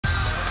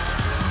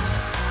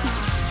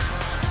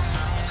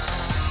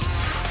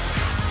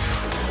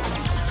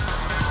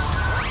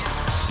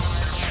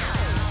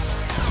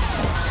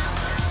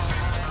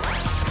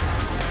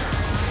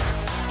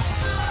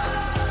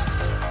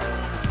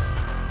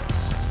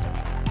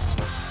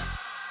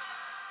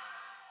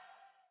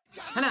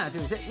하나,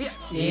 둘, 셋,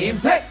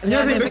 임팩트!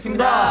 안녕하세요,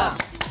 임팩트입니다.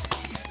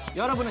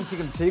 여러분은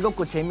지금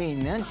즐겁고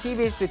재미있는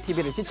TBS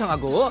TV를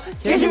시청하고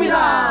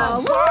계십니다.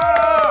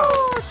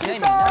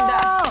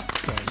 재미난다.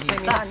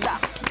 재미난다.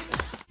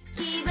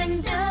 기분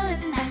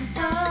좋은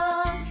방송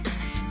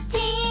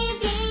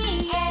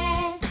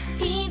TBS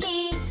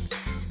TV.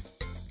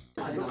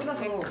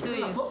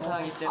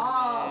 팩트인스타이기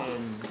때문에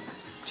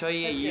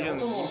저희의 이름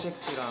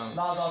임팩트랑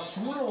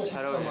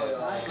잘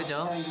어울려요.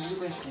 그죠?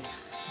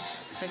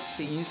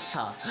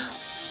 팩트인스타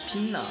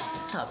빛나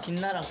스타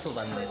빛나랑 또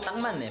맞네. 딱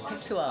맞네.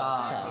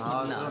 팩트와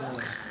스타 빛나.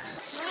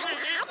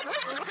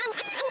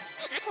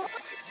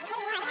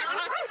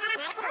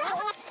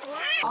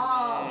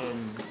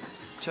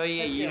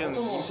 저희의 이름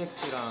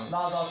임팩트랑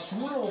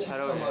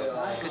잘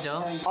어울려요.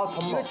 그죠?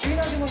 이거 지은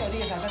아줌마는 어디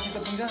계세요? 아까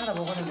잠깐 동전하다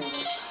먹었는데.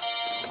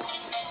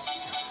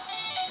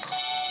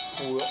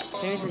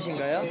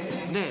 재밌으신가요?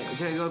 네,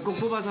 제가 이걸 꼭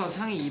뽑아서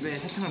상의 입에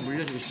사탕을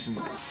물려주고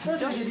싶습니다.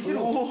 진짜?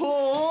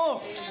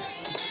 밑으로.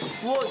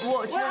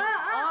 우와 진짜.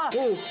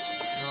 오.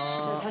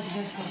 다시.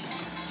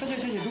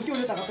 천천히 높게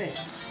올렸다가 빼.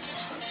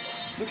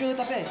 높게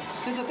올렸다 빼.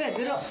 됐어 빼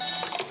내려.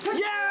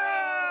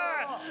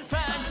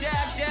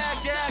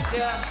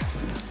 반짝짝짝짝.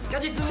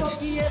 가질 수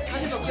없기에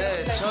가질 수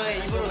없기에. 네, 저의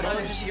입으로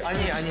넣어주시기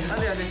안돼.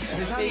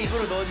 제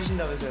입으로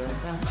넣어주신다면서요.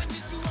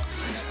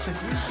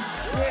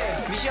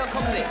 미션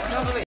컴플릿.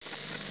 가질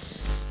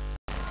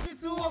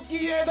수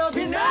없기에 더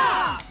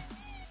빛나.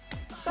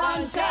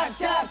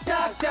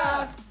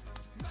 반짝짝짝짝.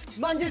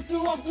 만질 수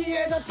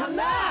없기에 더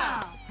탐나.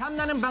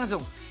 탐나는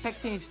방송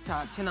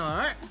팩트인스타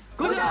채널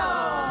고정.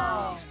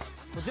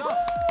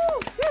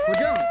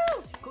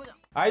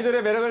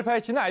 아이돌의 매력을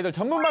파헤치는 아이돌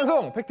전문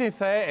방송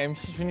팩트인스타의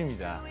MC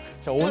준입니다.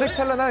 자,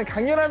 오색찬란한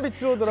강렬한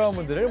빛으로 돌아온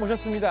분들을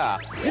모셨습니다.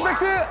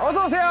 임팩트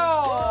어서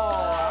오세요.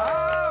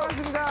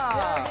 반갑습니다.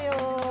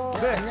 안녕하세요.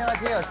 네.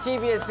 안녕하세요.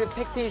 TBS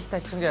팩트인스타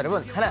시청자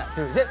여러분. 하나,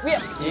 둘, 셋,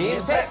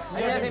 임팩트!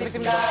 안녕하세요,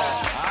 임팩트입니다.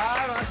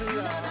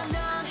 반갑습니다.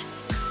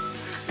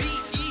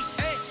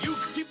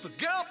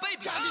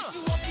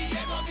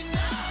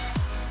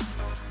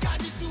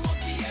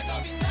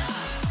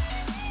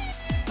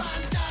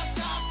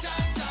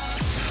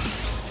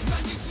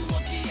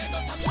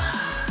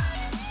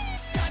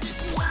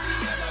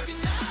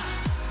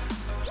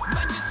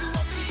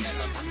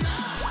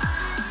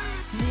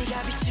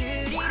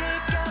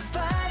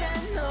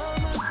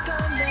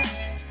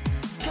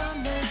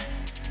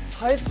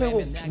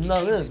 타이틀곡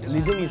빛나는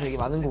리듬이 되게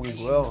많은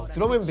곡이고요.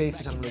 드럼 앤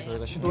베이스 장르를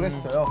저희가 시도를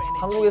했어요.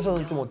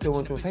 한국에서는 좀 어떻게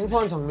보면 좀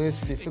생소한 장르일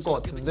수도 있을 것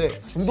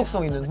같은데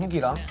중독성 있는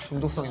훅이랑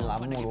중독성 있는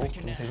안무로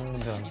좀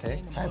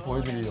대중분들한테 잘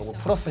보여드리려고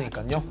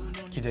풀었으니까요.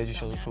 기대해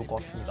주셔도 좋을 것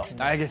같습니다.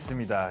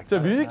 알겠습니다. 자,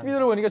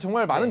 뮤직비디오를 보니까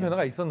정말 많은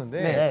변화가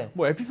있었는데 네.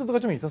 뭐 에피소드가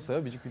좀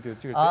있었어요? 뮤직비디오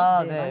찍을 때?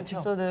 네,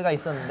 에피소드가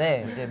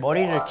있었는데 이제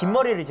긴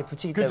머리를 이제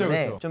붙이기 그쵸,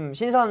 때문에 그쵸. 좀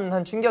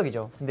신선한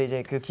충격이죠. 근데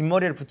이제 그 긴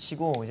머리를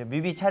붙이고 이제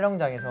뮤비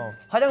촬영장에서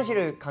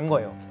화장실을 간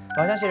거예요.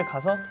 화장실을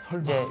가서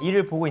이제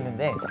일을 보고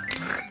있는데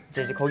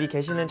이제 거기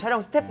계시는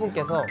촬영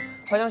스태프분께서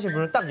화장실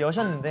문을 딱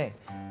여셨는데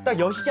딱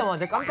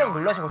여시자마자 깜짝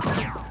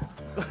놀라셔가지고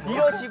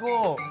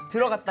이러시고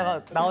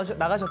들어갔다가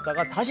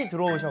나가셨다가 다시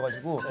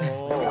들어오셔가지고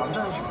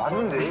남자는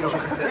맞는데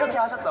이렇게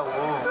하셨다고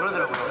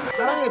그러더라고요.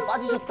 사랑에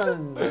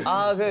빠지셨다는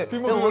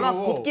워낙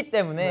곱기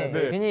때문에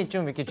괜히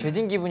좀 이렇게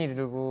죄진 기분이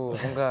들고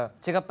뭔가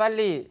제가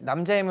빨리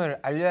남자임을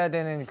알려야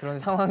되는 그런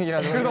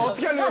상황이라서. 그래서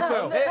어떻게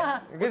알려줬어요? 네?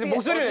 그래서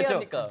목소리를 냈죠.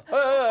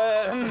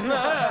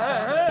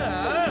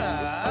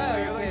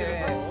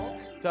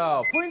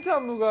 자, 포인트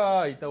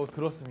안무가 있다고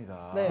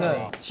들었습니다.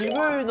 네.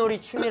 지불놀이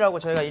춤이라고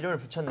저희가 이름을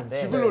붙였는데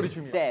지불놀이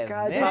춤이요.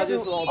 가질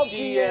수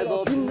없기에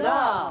더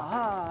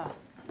빛나.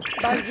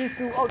 만질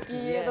수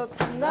없기에 더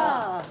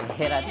탐나.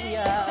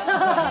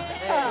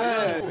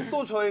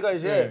 또 저희가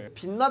이제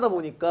빛나다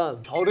보니까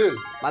별을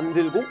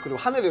만들고 그리고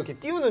하늘을 이렇게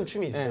띄우는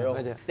춤이 있어요.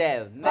 맞아요.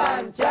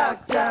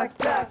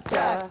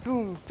 반짝짝짝짝짝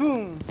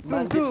둥둥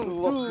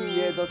둥둥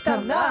없기에 더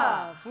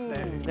탐나.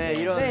 네,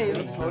 이런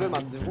별을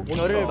만들고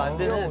별을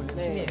만드는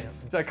춤이에요.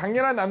 자,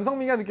 강렬한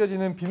남성미가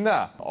느껴지는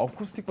빛나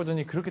어쿠스틱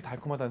버전이 그렇게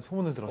달콤하다는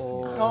소문을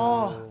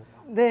들었습니다.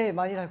 네,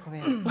 많이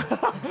달콤해요.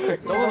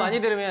 너무 많이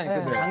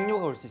들으면 그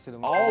당뇨가 올 수 있어요.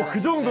 너무.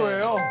 그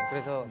정도예요?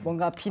 그래서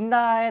뭔가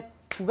빛나의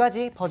두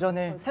가지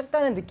버전을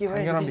색다른 느낌을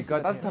강렬한 느낄 수 빛과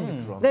있어요. 따뜻한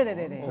빛으로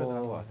네네네네. 표현을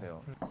하고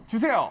가세요.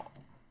 주세요.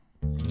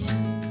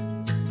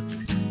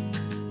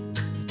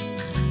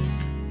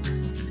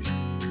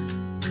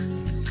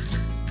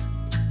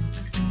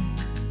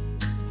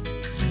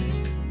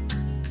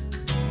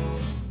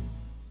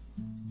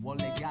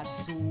 원래 가질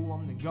수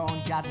없는 건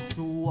가질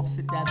수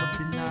없을 때도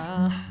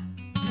빛나.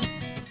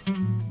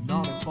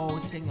 너를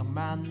볼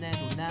생각만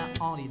해도 나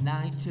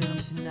어린아이처럼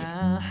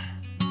신나.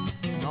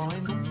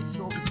 너의 눈빛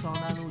속에서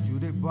난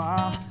우주를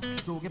봐. 그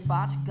속에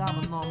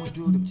빠질까봐 너무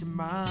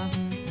두렵지만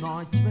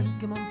너의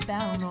쬐끔한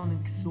뺨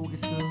너는 그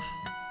속에서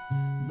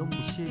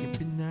눈부시게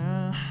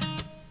빛나.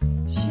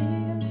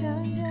 지금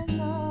당장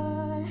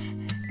널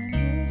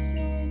만질 수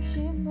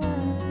있지만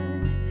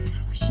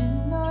혹시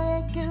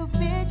너의 그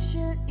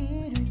빛을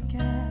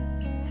잃을까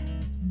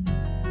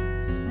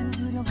난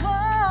두려워.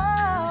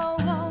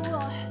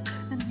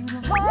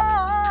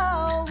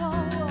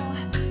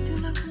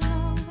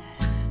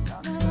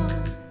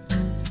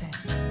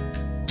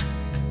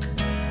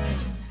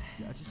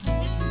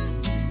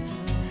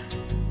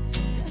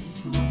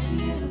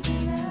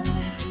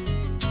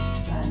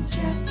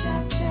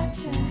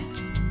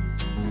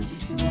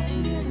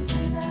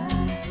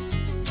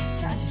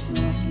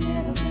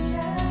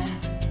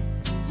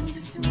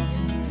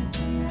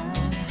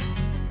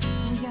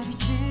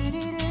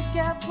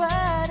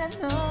 난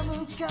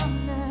너무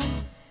겁나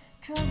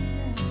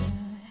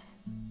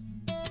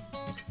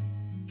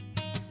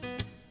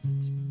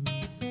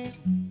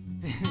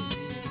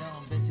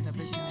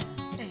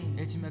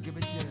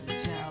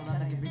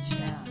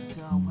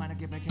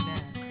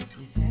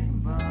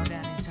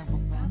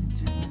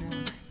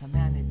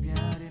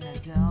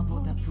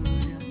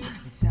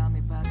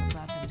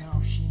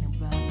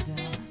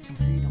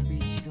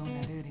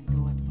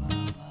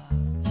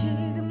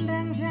지금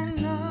당장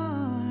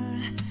널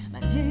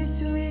만질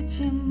수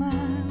있지만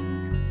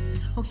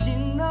혹시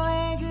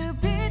너의 그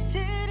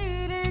빛을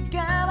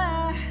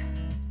잃을까봐.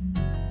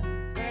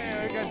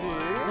 네, 여기까지.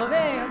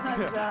 네,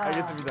 감사합니다.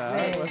 알겠습니다.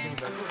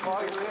 고맙습니다.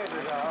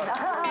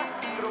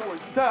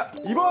 자,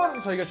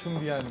 이번 저희가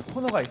준비한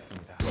코너가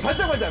있습니다.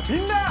 반짝반짝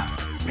빛나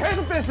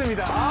배속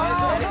댄스입니다.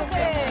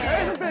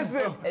 배속 댄스.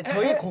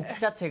 저희 곡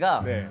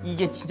자체가 네.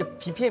 이게 진짜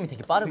BPM이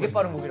되게 빠른 되게 곡이죠.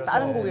 빠른 곡이라서.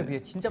 다른 곡에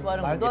비해 진짜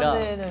빠른 말도 곡이라 안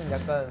되는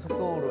약간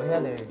속도로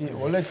해야 돼.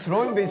 원래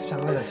드럼 베이스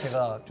장르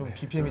자체가 좀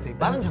BPM이 되게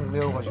빠른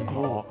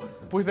장르여가지고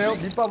보이세요?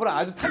 밑밥을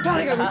아주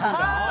탄탄하게 가고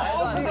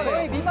있습니다. 지금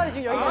거의 밑말이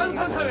지금 여기.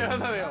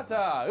 탄탄해요.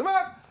 자,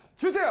 음악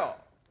주세요.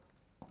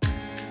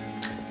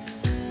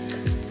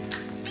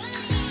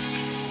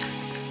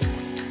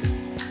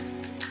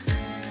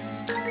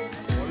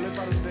 원래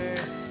빠른데.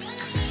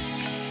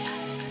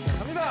 자,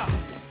 갑니다.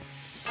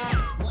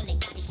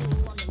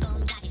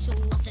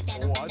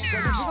 오,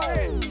 아직까지 시간에.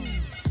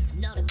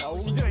 아,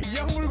 웅재가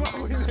이악 물고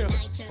하고 있네요.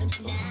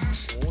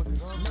 오,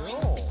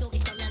 대단한데요.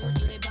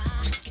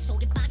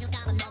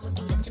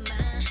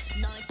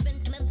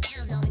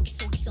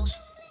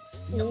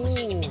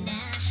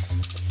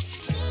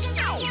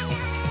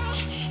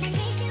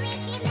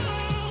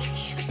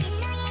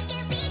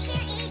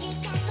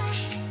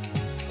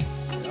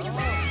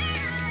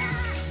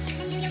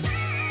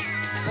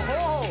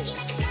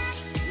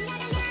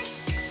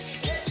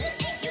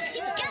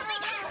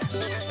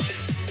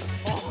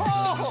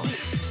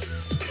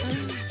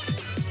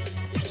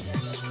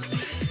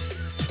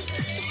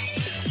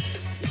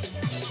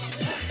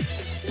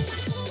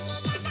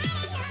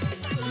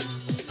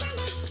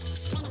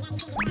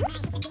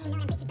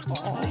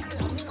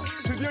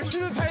 드디어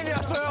쉬는 타임이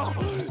왔어요.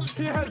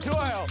 예,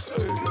 좋아요.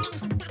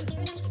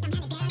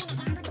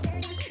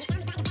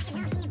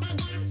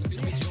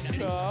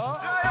 자,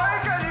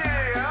 여기까지.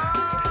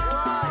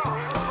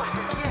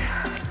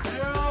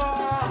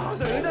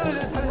 자,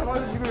 의자를 잘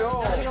잡아주시고요.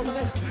 자,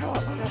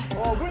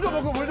 물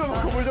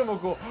좀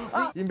먹고.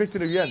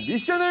 임팩트를 위한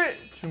미션을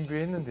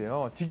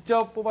준비했는데요.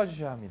 직접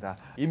뽑아주셔야 합니다.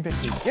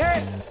 임팩트 있게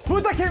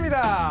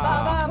부탁합니다.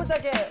 빠밤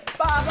부탁해.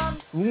 빠밤.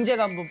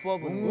 웅재가 한번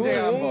뽑아보는 거.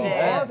 웅재가 한번.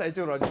 웅재. 자,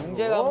 이쪽으로 와주시고.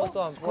 웅재가 한번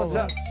또 한번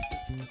자,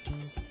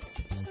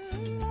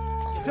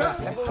 자,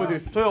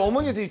 보여드리겠습니다. 저희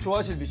어머니 되게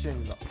좋아하실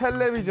미션입니다.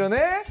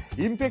 텔레비전에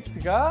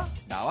임팩트가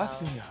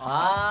나왔습니다.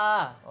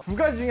 아 두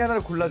가지 중에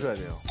하나를 골라줘야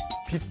돼요.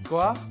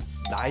 빛과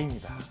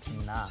나입니다.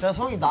 빛나. 제가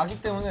성이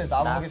나기 때문에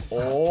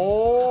나무하겠습니다.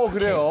 오,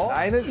 그래요?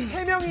 나이는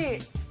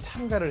 3명이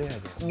참가를 해야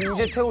돼요.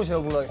 웅재 태우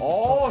제가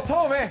보라겠습니다.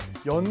 처음에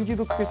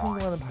연기도 크게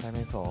성공하는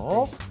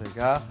바람에서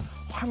저희가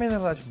화면을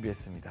하나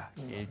준비했습니다.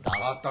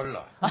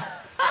 4달러.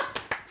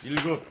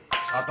 1급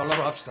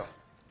 4달러로 합시다.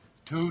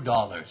 $2.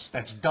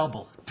 That's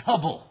double.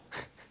 Double.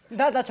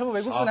 나 저거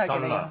외국분 할게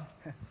 4달러. 내가.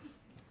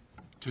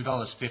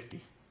 $2.50.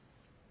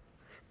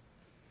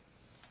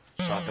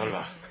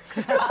 4달러.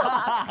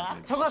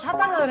 저거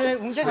 4달러를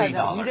웅재가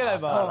하자. 웅재가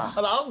해봐.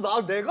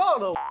 내가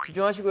알아.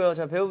 집중하시고요.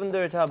 자,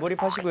 배우분들 자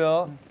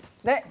몰입하시고요.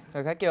 네.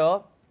 자,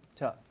 갈게요.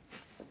 자,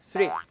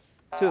 3, 2, 1,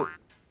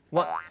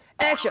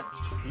 액션.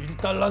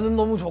 1달러는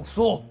너무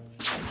적소.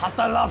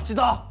 4달러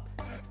합시다.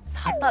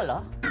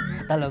 4달러?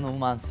 4달러 너무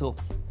많소.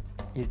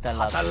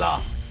 1달러. 4달러.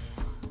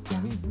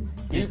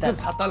 1급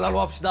 4달러로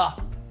합시다.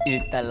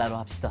 1달러로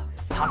합시다.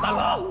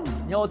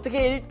 4달러. 야,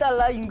 어떻게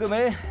 1달러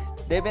임금을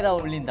 4배나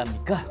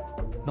올린답니까?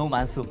 너무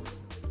많소.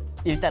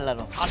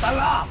 1달러로.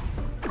 4달러.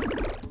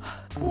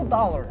 $2.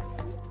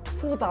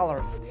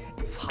 $2.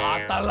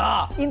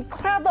 4달러.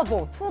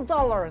 Incredible.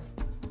 $2.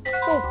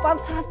 So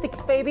fantastic,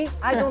 baby.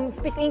 I don't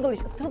speak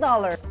English.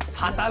 $2.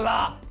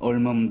 4달러.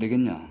 얼마면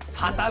되겠냐?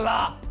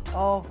 4달러.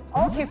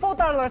 Okay,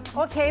 $4.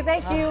 Okay,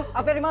 thank you.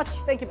 Very much.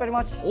 Thank you very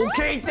much.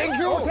 오케이,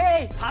 땡큐.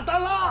 Okay.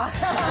 4달러.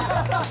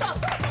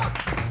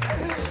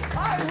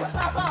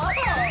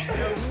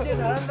 웅재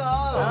잘한다.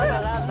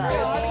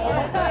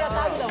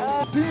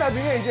 빛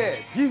나중에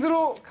이제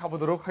빛으로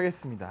가보도록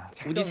하겠습니다.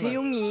 우리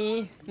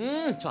세용이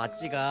저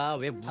아찌가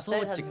왜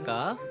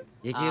무서웠을까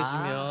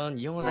얘기해주면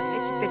이 형아가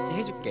떼찌떼찌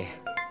해줄게.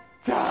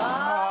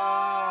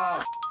 자,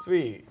 3, 2,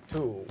 1,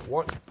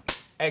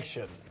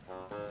 액션.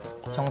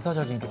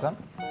 정서적인 교감?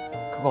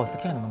 그거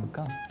어떻게 하는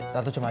겁니까?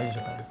 나도 좀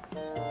알려줘봐요.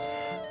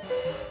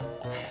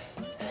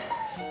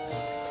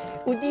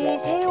 우리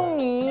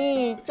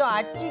세용이 저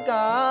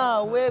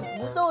아찌가 왜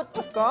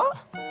무서웠을까?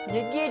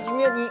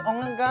 얘기해주면 이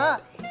엉아가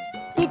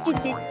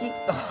떼찌떼찌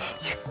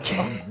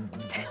해줄게.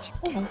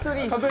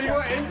 목소리. 감독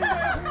이거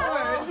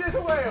NG의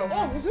통과예요.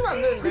 웃으면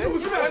안 되는데? 그래서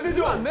웃으면 안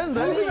되죠? 안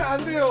되는데? 웃으면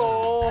안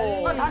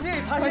돼요. 다시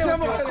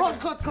한번 컷.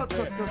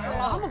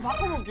 한번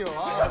바꿔볼게요.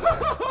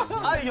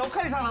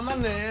 역할이 잘 안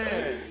맞네.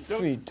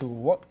 3, 2, 1,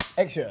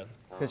 액션.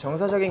 그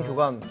정서적인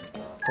교감 더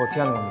어떻게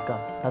하는 겁니까?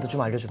 나도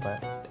좀 알려줘봐요.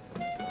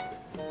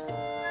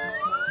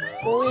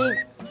 우리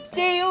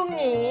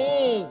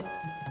재용이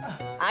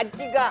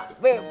아찌가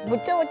왜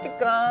못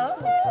잡았을까?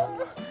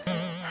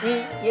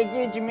 이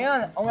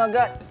얘기해주면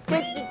엉아가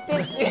떼찌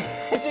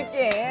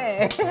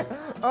해줄게.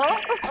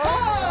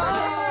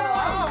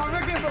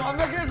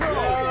 완벽했어.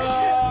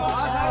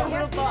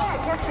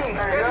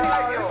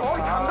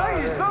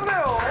 감당이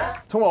있었네요.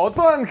 정말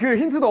어떠한 그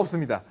힌트도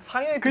없습니다.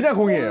 그냥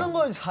공이에요. 뽑는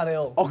건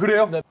잘해요.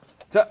 그래요? 네.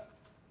 자,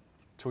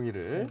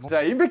 종이를.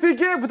 자, 임팩트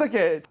있게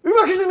부탁해.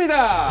 음악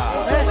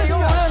퀴즈입니다. 네, 이거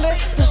뭐하는데?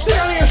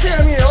 스틱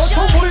아니에요.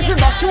 처음 모르겠을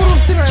때 막춤으로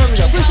스틱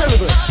나갑니다.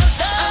 프리스타일로도.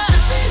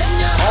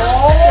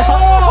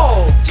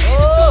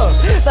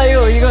 나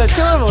이거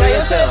처음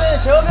모르겠어요. 이렇게는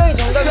재범 형이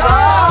정답이야.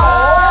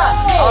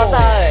 나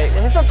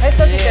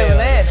했었기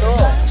때문에 또.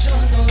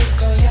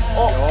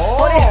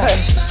 허리를.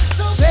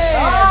 네.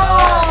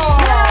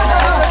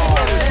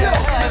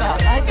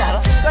 할줄 알아?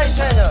 끝까지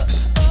쳐야죠.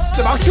 자,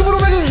 막춤으로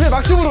해주세요.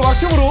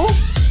 막춤으로.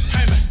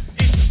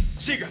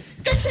 지한이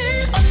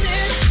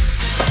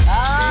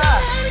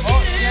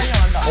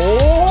형 한다. 오.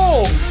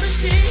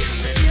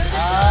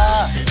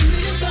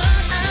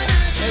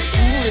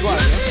 이거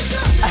아니에요?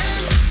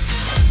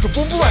 그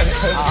뿜뿜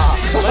아닐까요?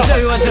 맞죠,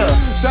 이거 맞죠?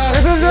 자,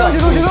 계속.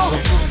 이거 아니에요?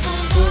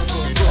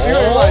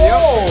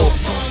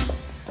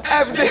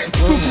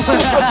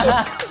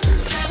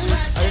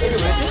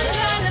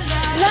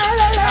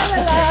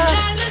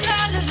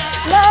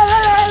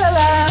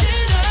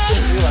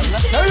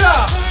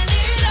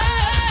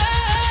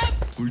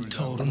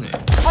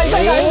 달라!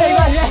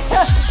 이거 아니야.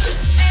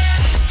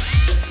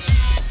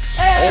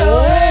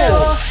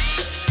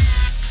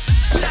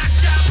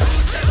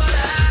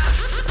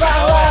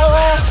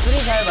 둘이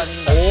잘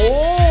맞는다.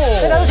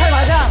 오! 나도 잘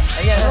맞아.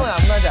 아니야, 형은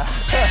안 맞아.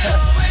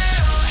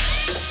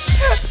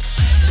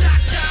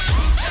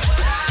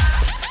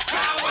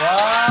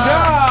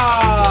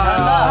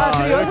 자!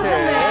 이렇게.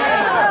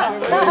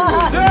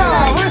 자,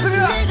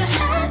 보겠습니다.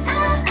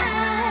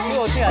 이거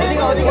어떻게 알지?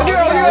 어디가?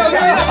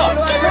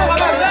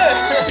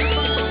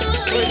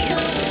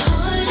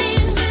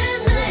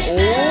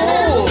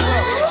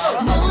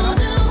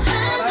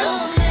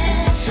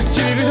 길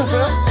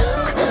잃으셨어요?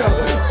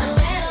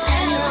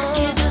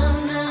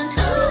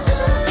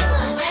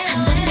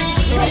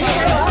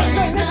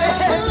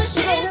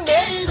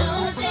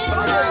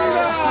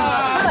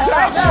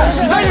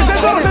 이상님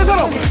센터로.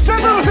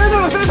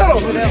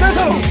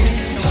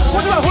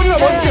 보지마,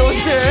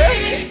 멋있게.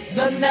 넌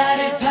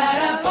나를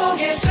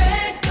바라보게 될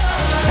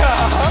거야.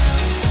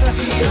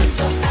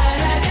 비로소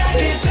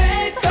알아가게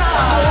될 거야.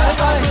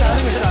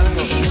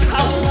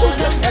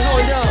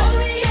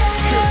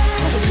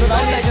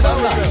 이제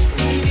나온다.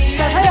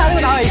 자, 사이 아래로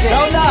나와, 이제.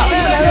 나온다.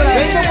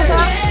 왼쪽부터.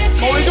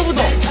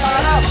 왼쪽부터.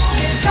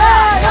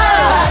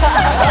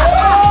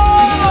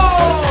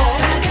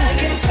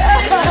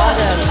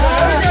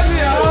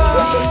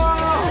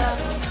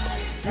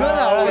 이거는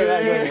알아,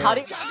 내가.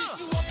 다리.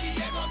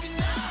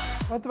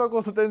 하트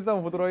바꿔서 댄스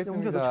한번 보도록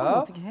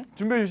하겠습니다.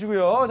 준비해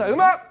주시고요. 자,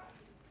 음악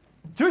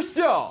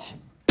주시죠.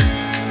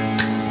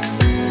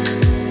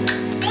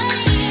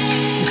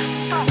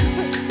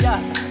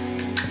 야.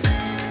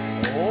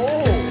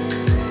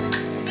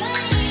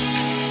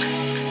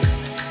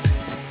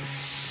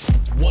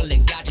 원래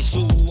가질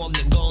수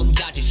없는 건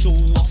가질 수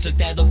없을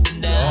때도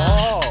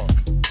빛나.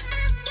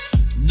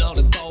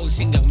 너를 볼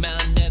생각만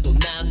해도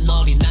난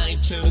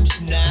어린아이처럼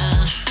신나.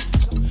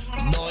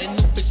 너의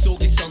눈빛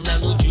속에서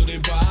난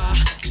우주를 봐.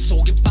 그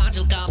속에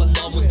빠질까봐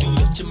너무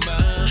두렵지만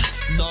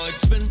너의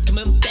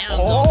twinkling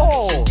down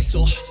너는 그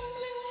속에서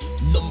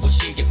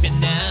눈부시게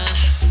빛나.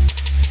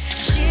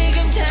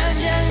 지금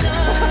당장 널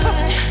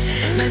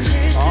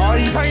만질 수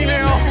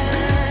이상이네요.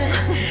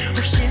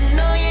 혹시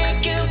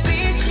너의 그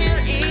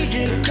빛을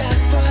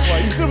잃을까봐. 와,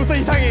 입술부터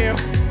이상해요.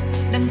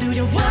 난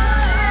두려워.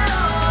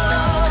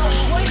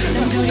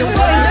 난 두려워.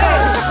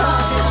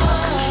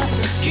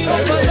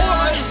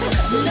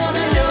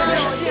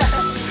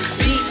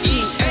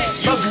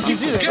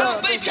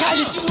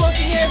 가질 수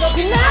없기에 더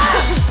빛나.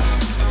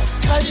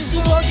 가질 수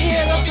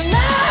없기에 더 빛나.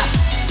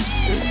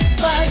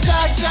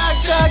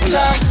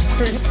 반짝짝짝짝.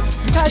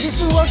 가질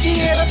수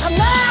없기에 더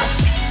탐나.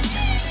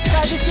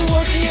 가질 수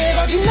없기에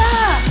더 빛나.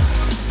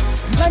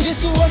 만질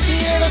수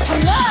없기에 더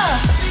탐나.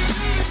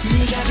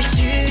 네가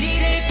빛을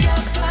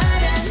잃을까봐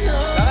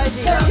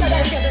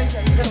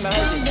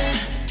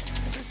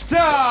자,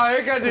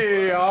 여기까지.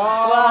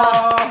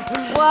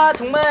 와,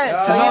 정말.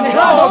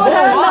 너무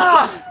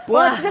잘한다.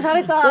 와, 진짜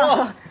잘했다.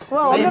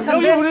 와, 완벽한데.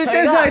 여기 우리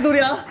댄스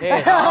아이돌이야.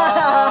 예.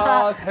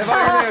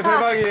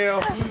 대박이에요.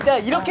 진짜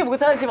이렇게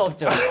못하는 팀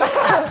없죠.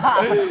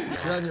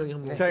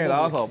 자,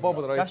 나와서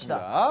뽑아보도록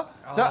하겠습니다.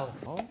 자,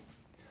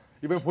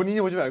 이번엔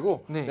본인이 보지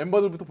말고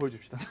멤버들부터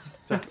보여줍시다.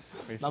 자,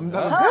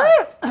 남자는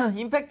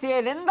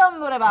임팩트의 랜덤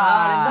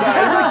노래방.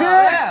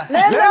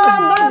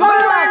 랜덤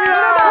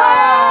노래방입니다.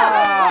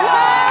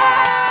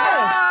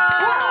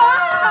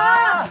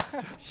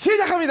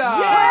 시작합니다.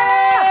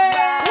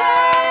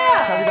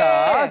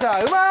 갑니다. 자,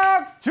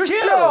 음악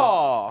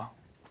주시죠.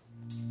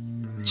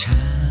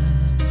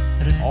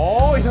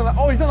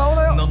 이상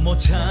나오나요? 넌 못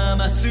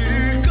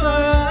참았을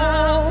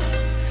거야.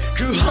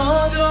 그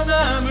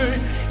허전함을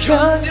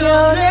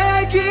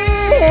견뎌내기에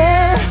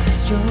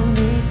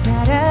종이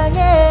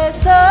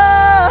사랑해서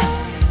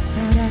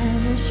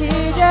사랑을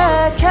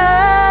시작할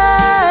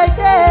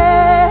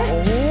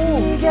때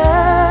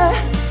네가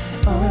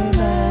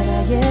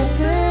얼마나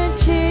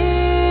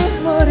예쁜지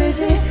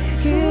모르지.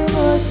 그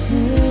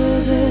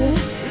모습을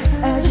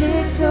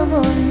아직도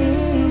못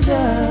잊어.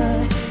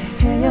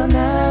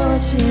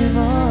 헤어나오지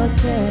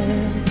못해.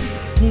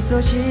 네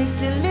소식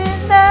들린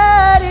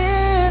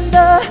날은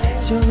더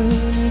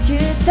좋으니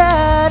그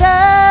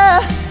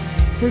사람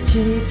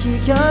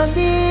솔직히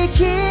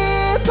견디기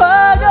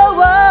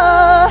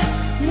버거워.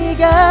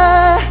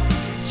 네가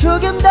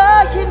조금 더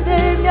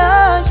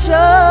힘들면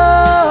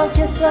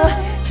좋겠어.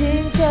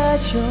 진짜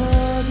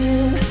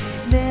조금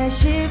내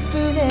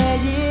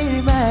 10분의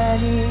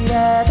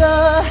 1만이라도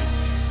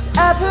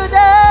아프다.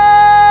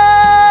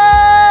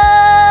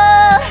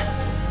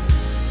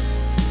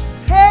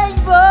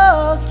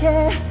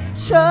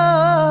 행복해져.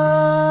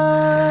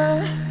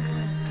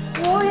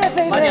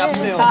 많이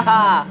아프네요.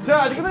 자,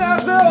 아직 끝나지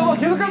않았어요.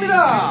 계속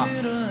갑니다.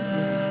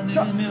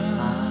 자,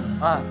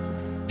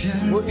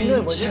 뭐 이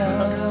노래 뭐지?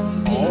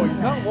 이상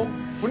뭐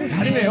본인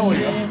잘이네요,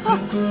 우리가.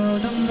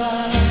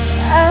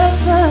 I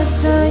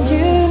search the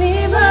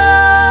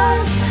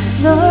universe.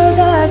 널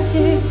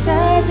다시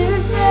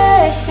찾을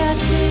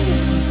때까지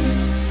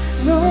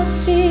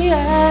놓지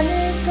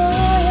않을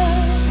거야.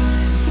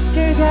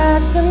 티끌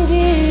같던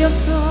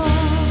기억도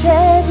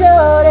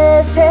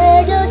계절에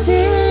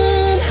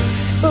새겨진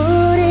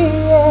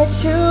우리의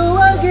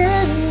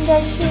추억은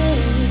다시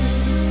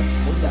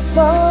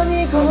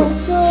뻔히고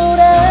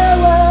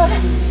돌아와.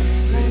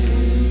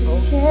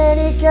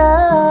 제니까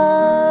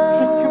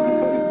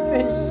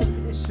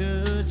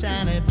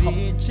수잔의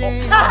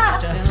빛이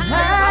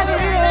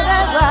하늘을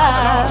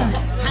날아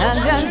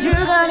한잔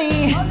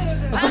주거니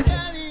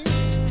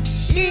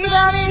이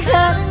밤이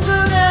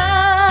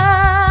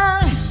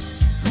가는구나.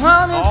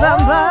 어느 밤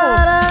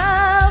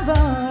바라봐.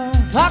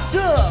 박수.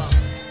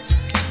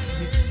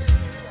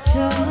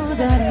 저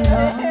달이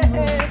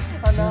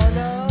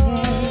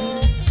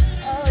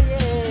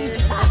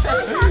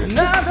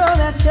너도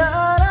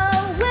나처럼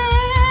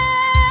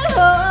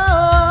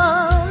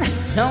외로운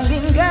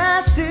텅빈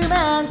가슴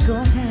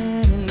안고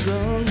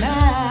사는구나.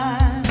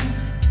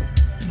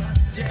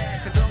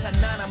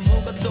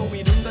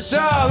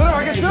 자, 노래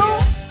가겠죠?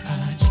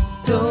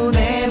 또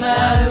내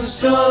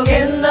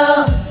마음속에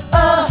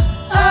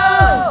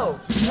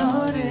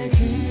너를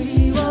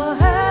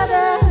그리워하다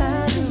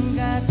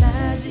하루가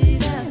다지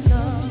않았어.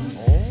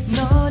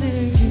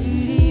 너를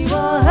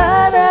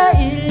그리워하다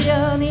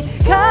 1년이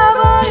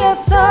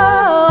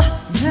가버렸어.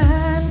 난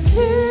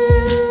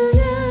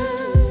그냥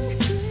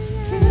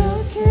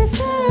그렇게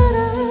살아.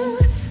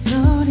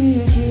 너를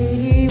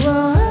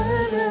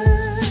그리워하다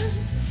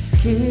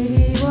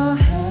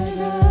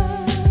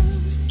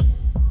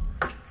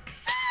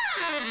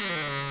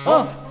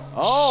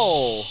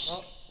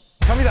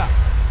갑니다.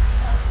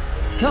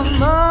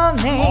 Come on,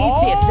 hey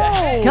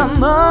sister.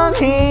 Come on,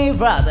 hey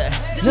brother.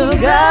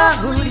 누가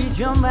우리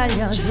좀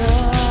알려줘.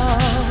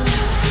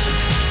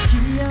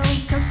 귀여운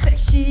척,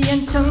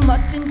 섹시한 척,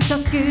 멋진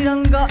척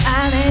그런 거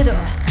안 해도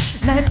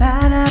날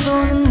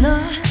바라보는 너,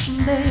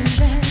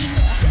 baby.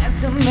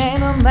 센스,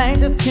 매너,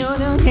 말투,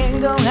 표정,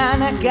 행동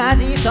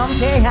하나까지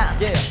섬세한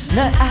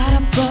널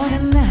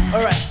알아보는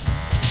날.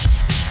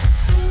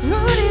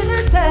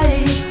 우리들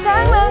사이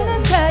딱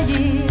맞는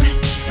타입.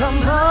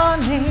 Come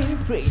on, hey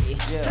pretty.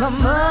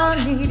 Come on,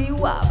 이리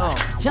와봐.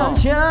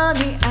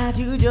 천천히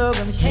아주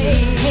조금씩.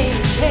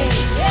 Hey,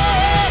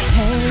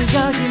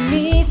 여기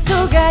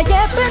미소가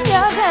예쁜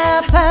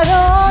여자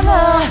바로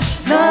너.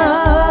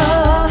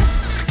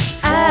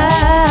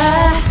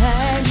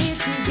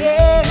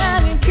 미치게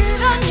하는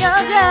그런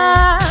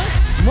여자.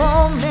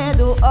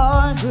 몸매도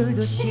얼굴도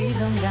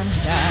시선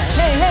감사.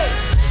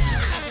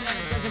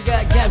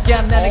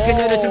 나는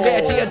그녀를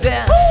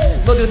술배치었다.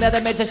 모두 나다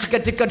매자식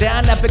같을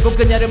거라. 나 빼고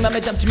그녀를 맘에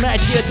담지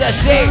말지어다.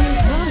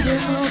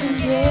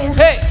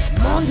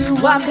 모두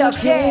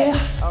완벽해.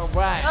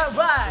 Alright.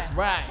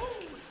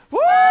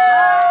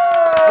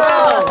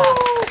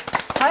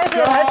 다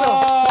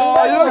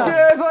했어. 이렇게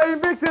해서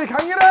임팩트의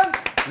강렬한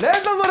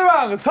랜덤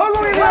노래방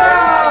성공입니다.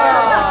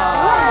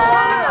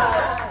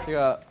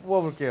 제가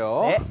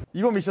뽑아볼게요. 네.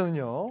 이번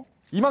미션은요,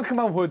 이만큼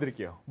한번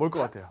보여드릴게요. 뭘 것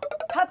같아요?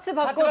 파트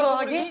바꿔서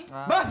하기?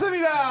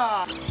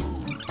 맞습니다.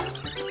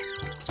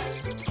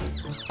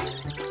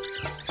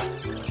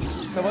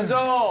 자,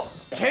 먼저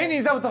개인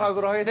인사부터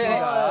가도록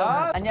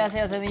하겠습니다.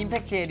 안녕하세요. 저는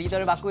임팩트의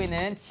리더를 맡고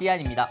있는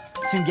지안입니다.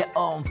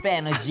 숨겨온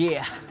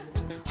에너지.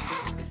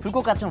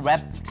 불꽃 같은 랩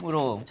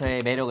춤으로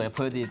저의 매력을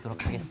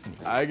보여드리도록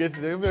하겠습니다.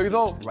 알겠습니다. 그럼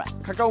여기서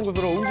가까운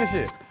곳으로 웅지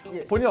씨,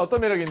 본인 어떤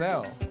매력이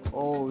있나요?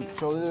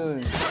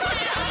 저는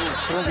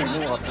그런 게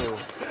있는 것 같아요.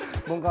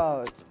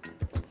 뭔가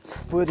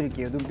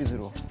보여드릴게요,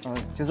 눈빛으로.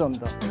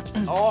 죄송합니다.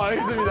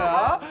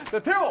 알겠습니다. 자,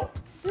 태호!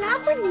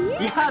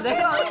 라브니? 야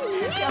내가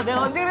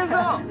언제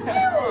그랬어?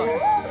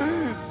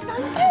 오빠는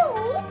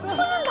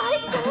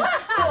나를 좋아.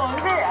 저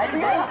언제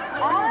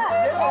내가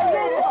언제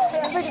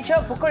했어? 임팩트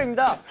제업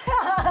보컬입니다.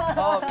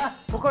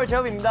 보컬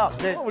제업입니다.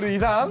 네. 우리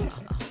이상.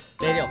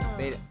 매력.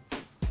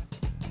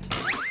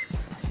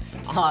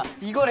 아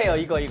이거래요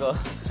이거.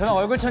 저는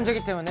얼굴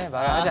천재기 때문에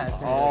말을 하지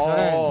않습니다.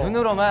 저는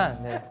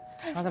눈으로만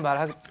항상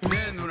말하기.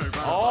 내 눈을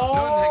봐.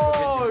 넌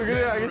행복해지.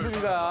 그래,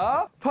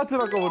 알겠습니다. 파트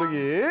바꿔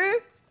부르기.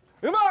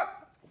 음악!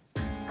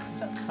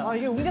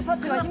 이게 웅재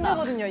파트가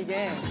힘들거든요,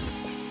 이게.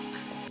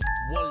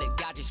 원래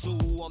가질 수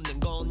없는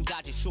건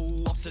가질 수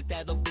없을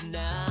때도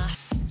빛나.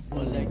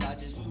 원래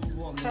가질 수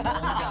없는 건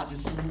가질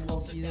수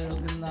없을 때도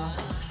빛나.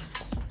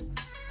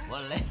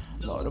 원래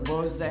너를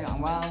볼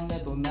생각만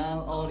해도 난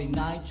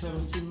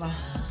어린아이처럼 신나.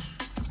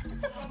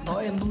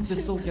 너의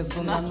눈빛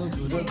속에서 난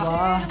우주를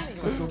봐.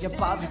 그 속에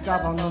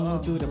빠질까봐 너무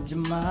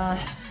두렵지만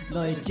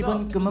너의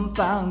집은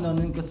금은방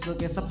너는 그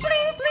속에서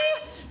플링플링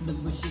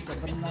눈부시게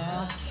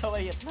빛나.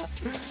 쳐버리겠다.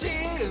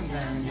 지금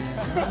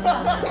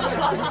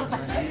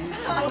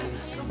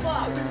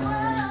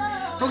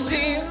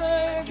혹시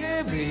널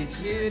그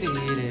빛을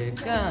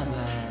잃을까봐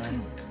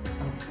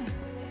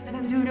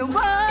난 두려워.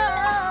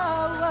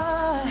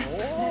 난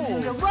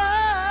두려워.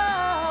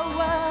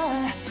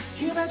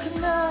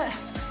 그만큼 나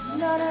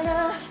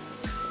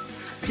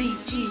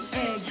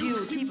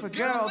B-E-A-U Beautiful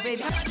girl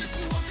baby. 만질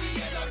수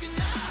없기에 더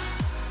빛나.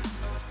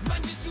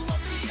 만질 수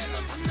없기에 더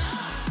탐나.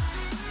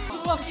 수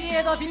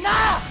없기에 더 빛나.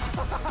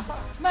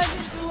 만질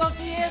수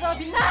없기에 더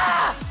빛나.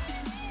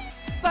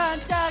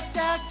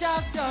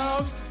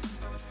 반짝짝짝짝.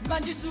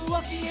 만질 수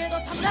없기에 더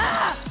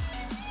탐나.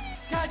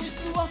 가질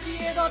수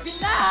없기에 더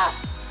빛나.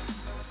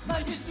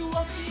 만질 수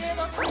없기에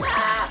더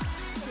탐나.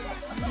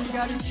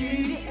 네가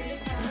지리.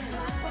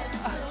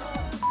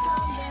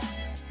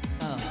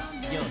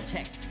 Yo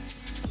check.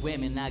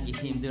 외면하기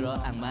힘들어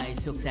악마의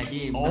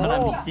속삭임.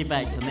 바람이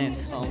씨발터는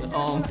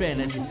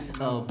페너지.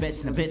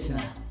 배치나.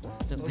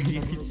 좀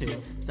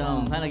빛을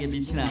좀 환하게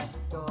빛이나.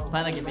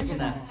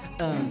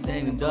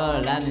 생은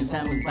널 아는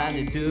삶은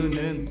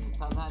빠져두는.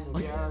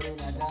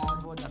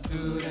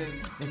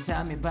 내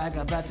삶이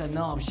밝아봤자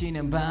너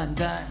없이는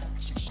반달.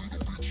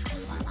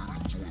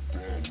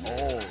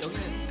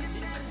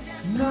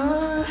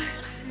 널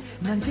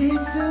만질 수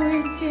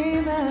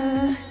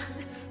있지만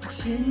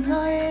혹시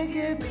너의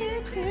그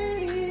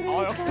빛을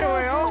잃을까. 역시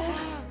태호예요?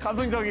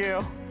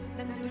 감성적이에요.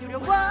 난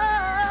두려워.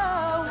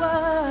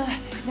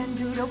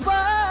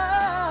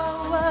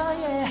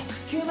 yeah.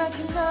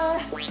 그만큼 너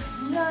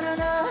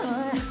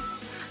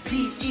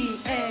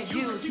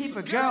B-E-A-U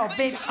Beautiful girl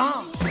baby.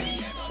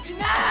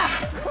 빛나.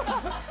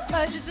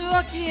 만질 수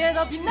없기에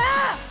더 빛나.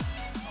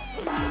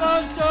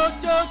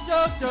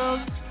 쩍쩍쩍쩍.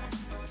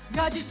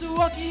 가질 수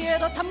없기에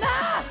더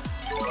탐나.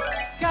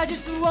 가질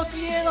수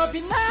없기에 더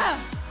빛나.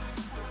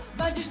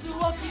 만질 수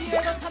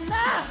없기에 더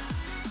탐나.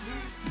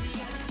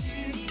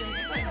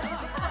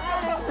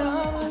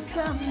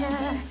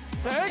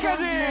 자,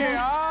 여기까지.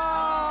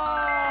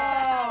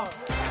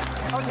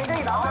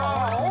 굉장히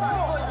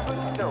나와요.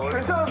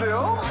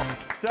 괜찮은데요?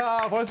 자,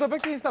 벌써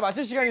팩트인스타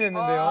마칠 시간이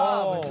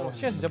됐는데요.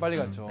 시간 진짜 빨리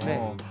갔죠. 네.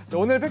 자,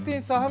 오늘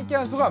팩트인스타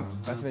함께한 소감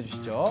말씀해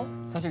주시죠.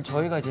 사실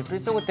저희가 이제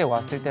필소그 때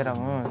왔을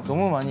때랑은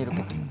너무 많이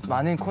이렇게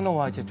많은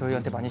코너와 이제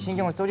저희한테 많이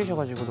신경을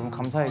써주셔가지고 너무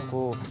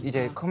감사했고,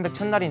 이제 컴백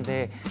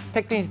첫날인데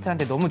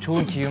팩트인스타한테 너무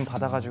좋은 기운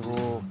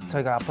받아가지고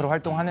저희가 앞으로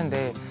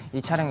활동하는데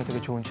이 촬영이 되게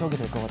좋은 추억이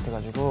될 것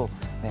같아가지고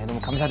너무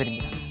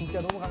감사드립니다.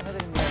 진짜 너무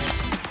감사드립니다.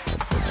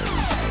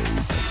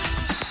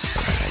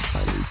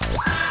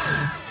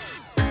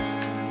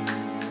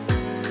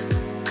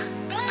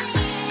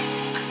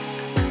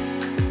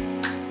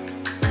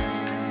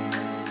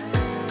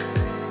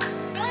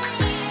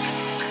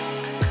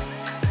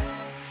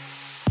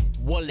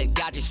 원래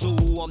가질 수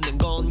없는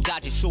건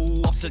가질 수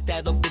없을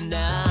때도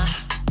빛나.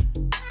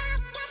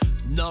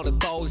 너를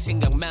볼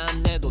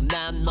생각만 해도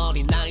난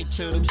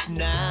어린아이처럼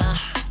신나.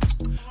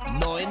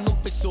 너의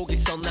눈빛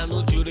속에서 난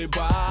우주를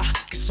봐.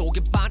 그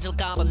속에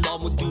빠질까봐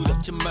너무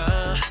두렵지만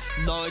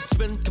너의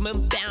집은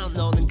금은방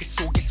너는 그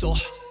속에서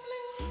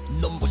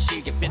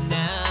눈부시게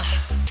빛나.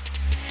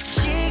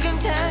 지금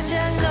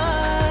당장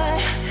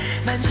널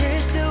만질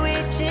수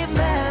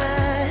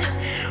있지만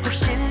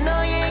혹시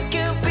너의 그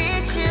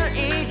빛을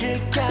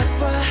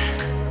잃을까봐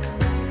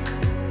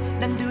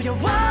난 두려워.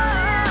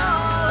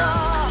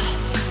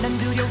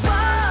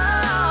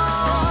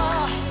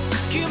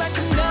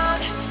 그만큼 넌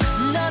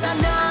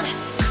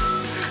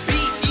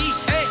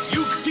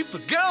B-E-A-U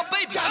Beautiful girl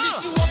baby. 가질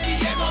수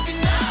없기에 더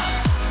빛나.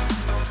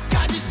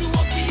 가질 수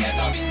없기에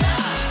더 빛나.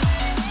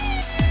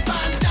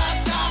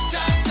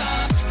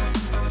 반짝짝짝짝.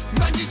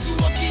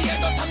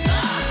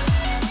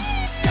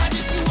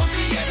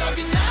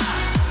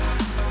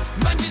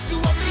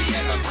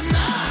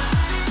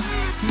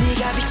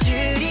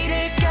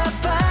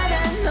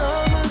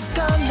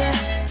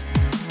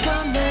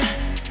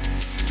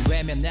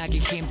 발견하기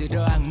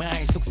힘들어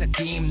악마의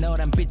속삭임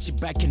너란 빛이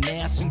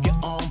밝혀내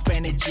숨겨온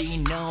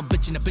페네지 너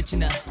빛이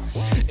나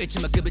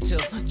잊지마 그 빛을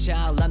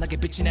찬란하게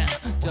빛이 나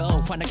더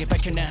환하게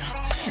밝혀나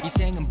이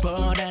생은 벌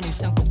아닌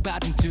상 꼭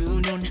받은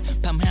두 눈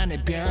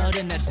밤하늘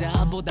별은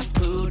나달보다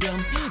푸름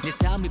내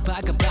삶이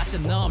밝아봤자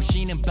너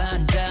없이는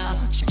반달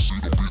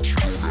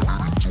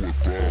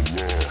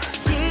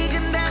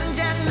지금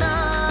당장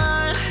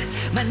널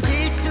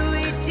만질 수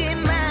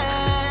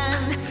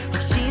있지만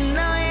혹시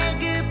너의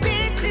그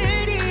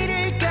빛을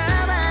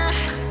잃을까봐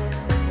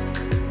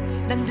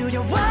난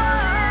두려워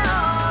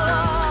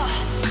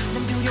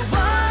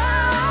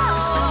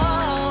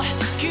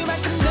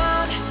그만큼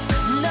넌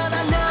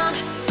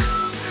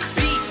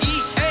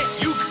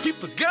B-E-A-U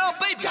keep a girl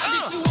baby 가질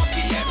수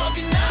없기에 더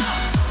빛나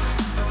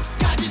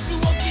가질 수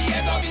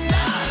없기에 더 빛나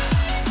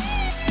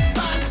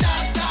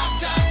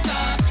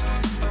반짝짝짝짝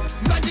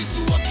만질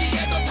수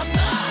없기에 더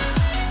탐나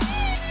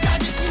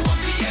가질 수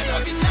없기에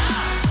더 빛나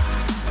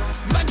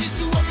만질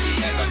수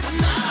없기에 더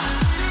탐나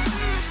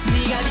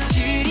네가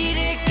빛을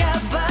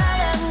잃을까봐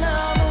난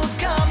너무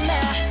겁나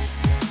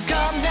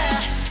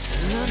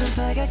너는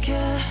빨갛게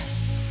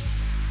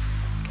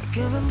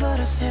가끔은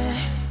보라색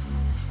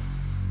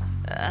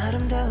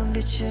아름다운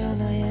빛으로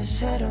나의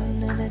새로운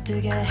눈을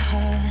뜨게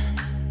해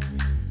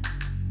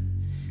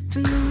두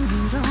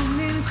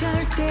눈으로는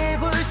절대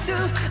볼 수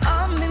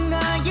없는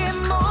나의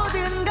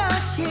모든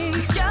것이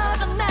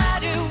여전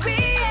나를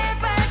위해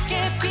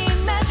밝게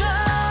빛나줘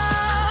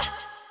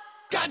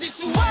가질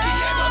수 없기에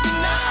더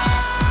빛나